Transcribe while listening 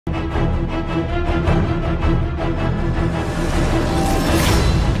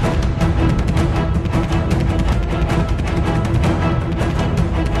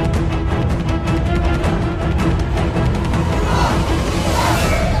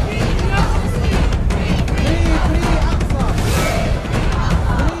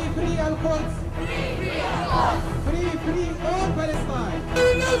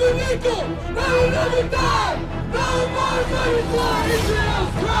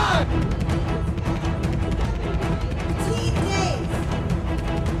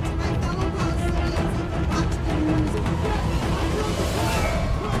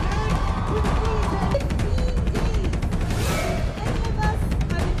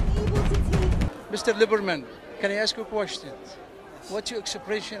Mr. Lieberman, can I ask you a question? What's your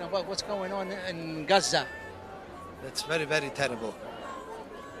expression about what's going on in Gaza? That's very, very terrible.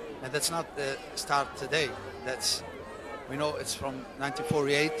 And that's not the start today. We know it's from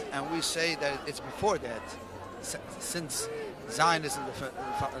 1948, and we say that it's before that. Since Zionism,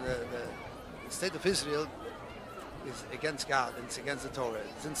 the state of Israel is against God and it's against the Torah.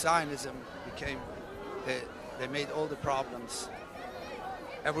 Since Zionism became, they made all the problems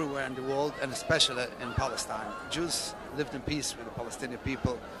everywhere in the world, and especially in Palestine. Jews lived in peace with the Palestinian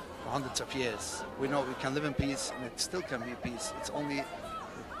people for hundreds of years. We know we can live in peace, and it still can be peace. It's only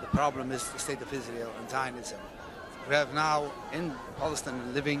the problem is the state of Israel and Zionism. We have now in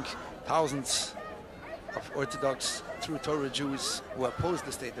Palestine living thousands of Orthodox, true Torah Jews who oppose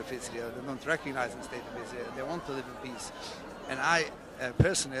the state of Israel. They don't recognize the state of Israel. They want to live in peace. And I,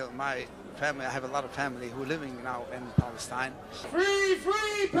 personally, my family, I have a lot of family who are living now in Palestine. Free,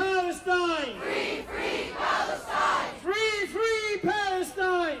 free Palestine! Free, free Palestine! Free, free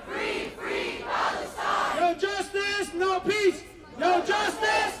Palestine! Free, free Palestine! No justice, no peace! No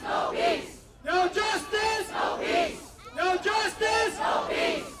justice, no peace! no justice, No peace! no justice! No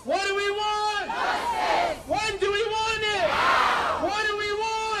peace! What do we want? Justice! When do we want it? Now! What do we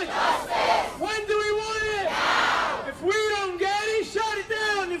want? Justice! When do we want it? Now! If we don't get it, shut it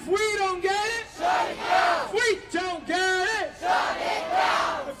down. If we don't get it, Shut it down! if we don't get it, Shut it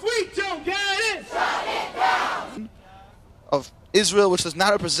down! if we don't get it, Shut it down! Of Israel, which does not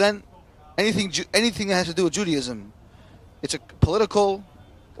represent anything that has to do with Judaism. It's a political,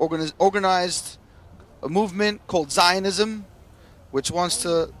 organized movement called Zionism, which wants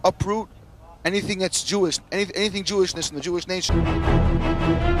to uproot anything that's Jewish, anything Jewishness in the Jewish nation.